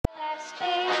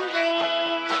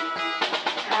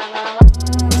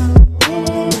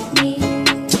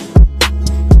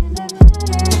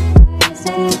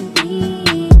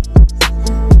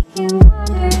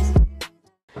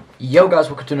Yo guys,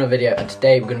 welcome to another video, and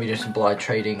today we're going to be doing some blind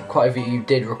trading. Quite a few of you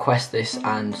did request this,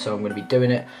 and so I'm going to be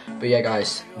doing it. But yeah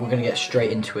guys, we're going to get straight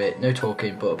into it, no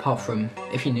talking. But apart from,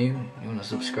 if you're new, you want to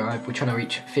subscribe, we're trying to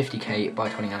reach 50k by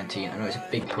 2019. I know it's a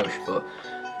big push, but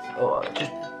just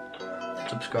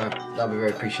subscribe, that'll be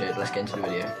very appreciated. Let's get into the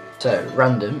video. So,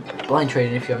 random, blind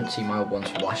trading, if you haven't seen my old ones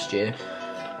from last year.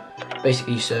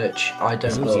 Basically, you search, I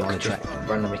don't look, just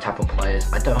randomly tap on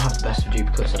players. I don't have the best of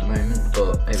duplicates at the moment,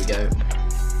 but here we go.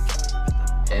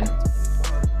 Him,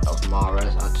 that was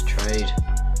Mahrez, add to trade.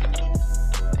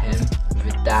 Him,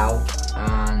 Vidal,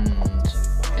 and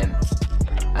him,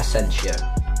 Asensio.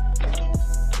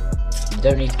 You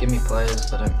don't need to give me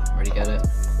players, I don't really get it.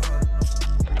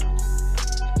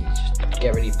 You just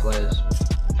get rid of players.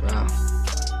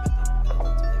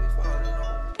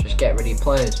 Just get rid of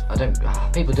players. I don't.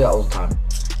 People do that all the time.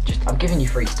 I'm giving you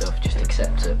free stuff. Just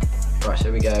accept it. Right, so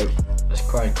here we go. Let's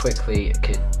try and quickly.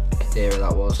 Khedira,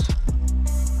 that was.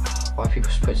 Why people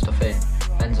just put stuff in?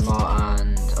 Benzema,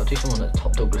 and I'll do someone at the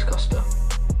top. Douglas Costa.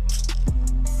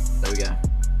 There we go.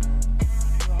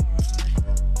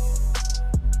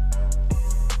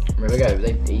 There we go.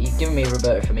 He's giving me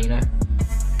Roberto Firmino.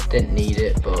 Didn't need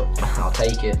it, but I'll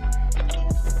take it.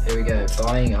 Here we go.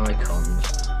 Buying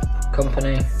icons.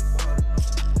 Company.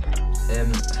 Him,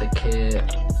 Fekir,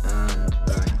 and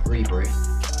Ribery.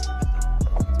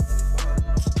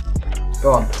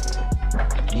 Go on.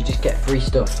 You just get free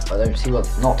stuff. I don't see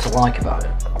what's not to like about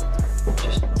it.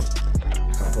 Just, I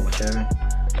can't put my chair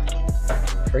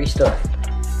in. Free stuff.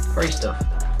 Free stuff.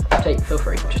 Feel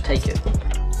free. Just take it.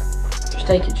 Just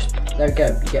take it. There we go.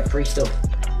 You get free stuff.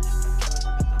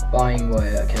 Buying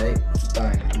way. Okay.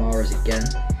 Bang. Mahrez again.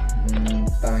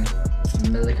 Bang.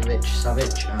 Milinkovic,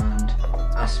 Savic, and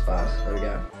Aspas. There we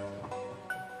go.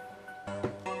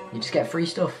 You just get free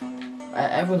stuff.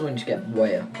 Everyone's going to get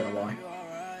Weah. Don't know why.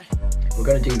 We're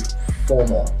going to do four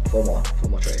more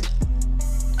trades.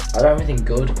 I don't have anything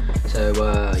good, so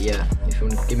yeah. If you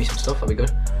want to give me some stuff, that'd be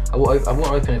good. I want to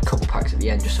open a couple packs at the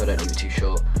end just so I don't leave it too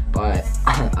short. But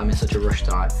I'm in such a rush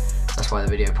tonight. That's why the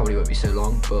video probably won't be so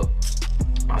long. But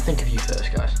I'll think of you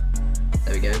first, guys.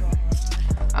 There we go.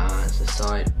 And to the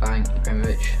side, bang,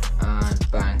 Ibrahimovic,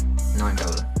 and bang, 9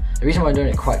 goals. The reason why I'm doing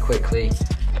it quite quickly,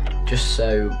 just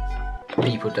so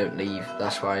people don't leave.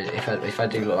 That's why if I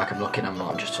do look like I'm looking, I'm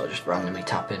not. I'm just sort of just randomly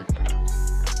tapping.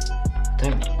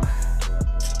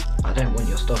 I don't want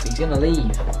your stuff. He's gonna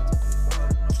leave.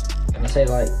 Can I say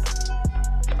like,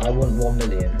 I want 1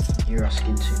 million? You're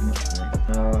asking too much,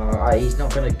 mate. He's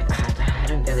not gonna. I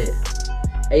don't get it.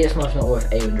 AS Mark's not worth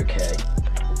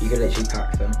 800k. You can literally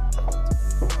pack them.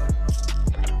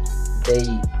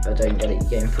 I don't get it. You're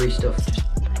getting free stuff.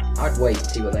 I'd wait to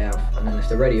see what they have, and then if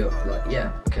they're ready up, like,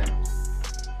 yeah, okay.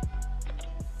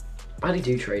 I hardly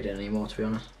do trade in anymore, to be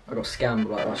honest. I got scammed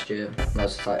like last year, and I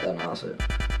was just like, that's it.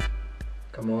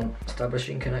 Come on,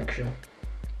 establishing connection.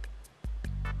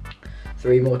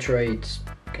 3 more trades.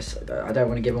 Cause I don't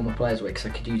want to give all my players away because I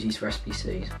could use these for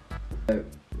SBCs. So,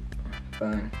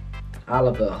 bang.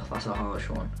 Alaba, that's a harsh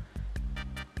one.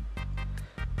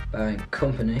 Bang.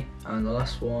 Company, and the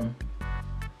last one.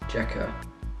 Dzeko.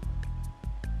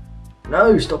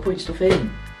 No, stop putting stuff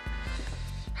in.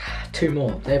 2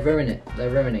 more. They're ruining it. They're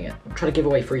ruining it. I'm trying to give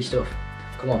away free stuff.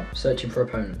 Come on. Searching for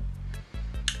opponent.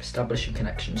 Establishing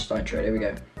connection. Starting trade. Here we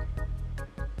go.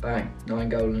 Bang. 9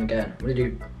 golden again. We'll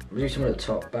do someone at the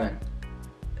top. Bang.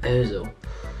 Ozil.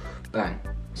 Bang.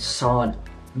 Sane.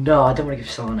 No, I don't want to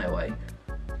give Sane away.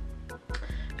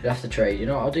 You'd have to trade. You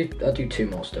know what, I'll do 2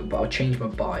 more stuff, but I'll change my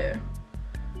bio.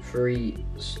 Free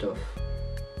stuff.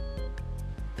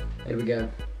 Here we go.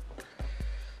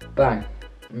 Bang.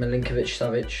 Milinkovic,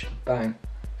 Savic. Bang.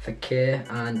 Fekir,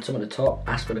 and some at the top.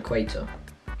 Aspilicueta.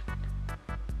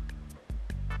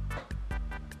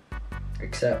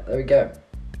 Except, there we go.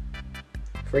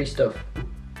 Free stuff.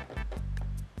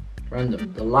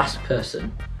 Random. The last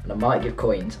person, and I might give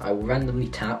coins, I will randomly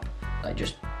tap, like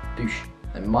just douche.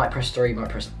 I might press 3, might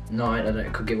press 9, I don't know,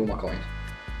 it could give all my coins.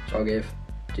 So I'll give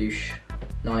douche,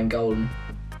 9 golden.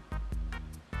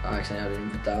 I accidentally added in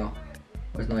Vidal.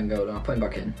 Where's 9 golden? I'll put him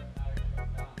back in.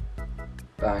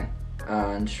 Bang.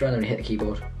 And just randomly hit the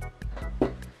keyboard.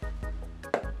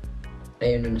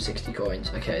 860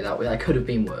 coins. Okay, that could have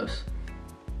been worse.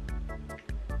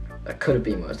 That could have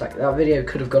been worse. That video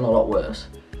could have gone a lot worse.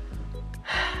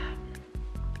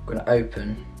 I'm gonna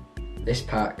open this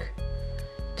pack.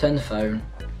 Turn the phone.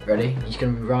 Ready? He's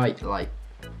gonna be right like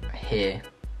here,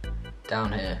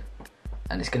 down here,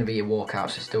 and it's gonna be a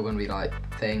walkout. So it's still gonna be like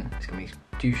thing. It's gonna be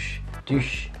douche,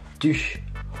 douche, douche.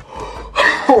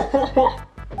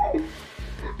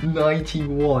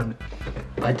 91.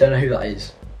 I don't know who that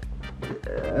is.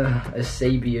 a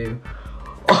Sabiu.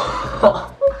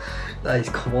 That is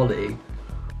quality.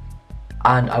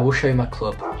 And I will show you my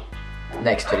club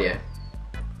next video.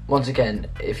 Once again,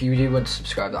 if you do want to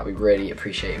subscribe, that'd be really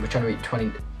appreciated. We're trying to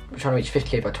reach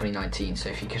 50k by 2019, so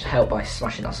if you could help by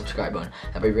smashing that subscribe button,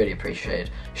 that'd be really appreciated.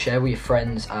 Share with your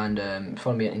friends and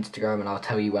follow me on Instagram, and I'll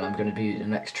tell you when I'm going to do the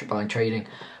next blind trading.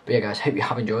 But yeah guys, hope you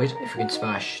have enjoyed. If we could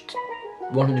smash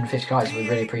 150 likes, we'd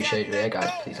really appreciate it. But yeah guys,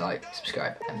 please like,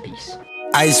 subscribe, and peace.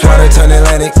 Ice water turn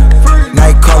Atlantic,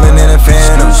 night calling in a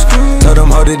phantom. Told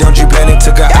them hold it, don't you panic.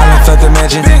 Took an island, felt the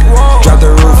mansion. Drop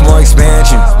the roof, more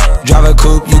expansion. Drive a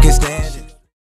coupe, you can stand.